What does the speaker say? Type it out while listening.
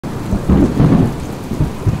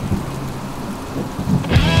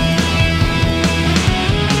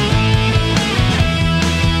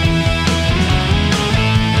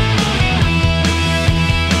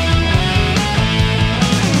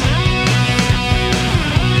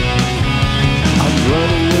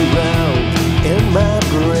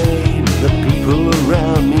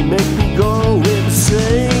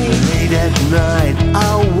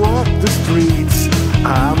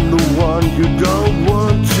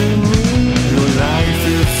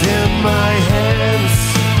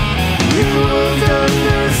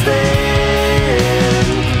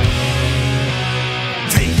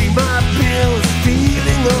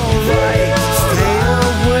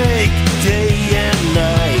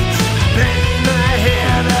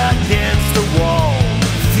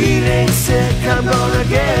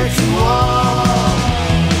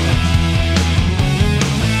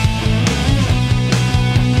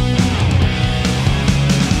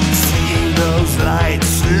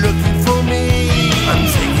looking for me. I'm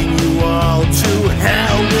taking you all to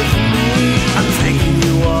hell with me. I'm taking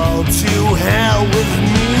you all to hell with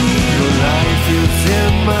me. Your life is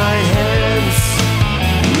in my hands.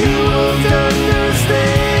 You won't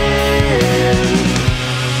understand.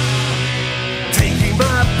 Taking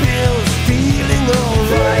my pills, feeling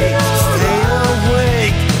alright. Stay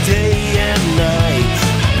awake day and night.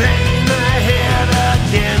 Bang my head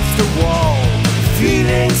against the wall.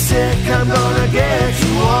 Feeling sick, I'm gonna get you.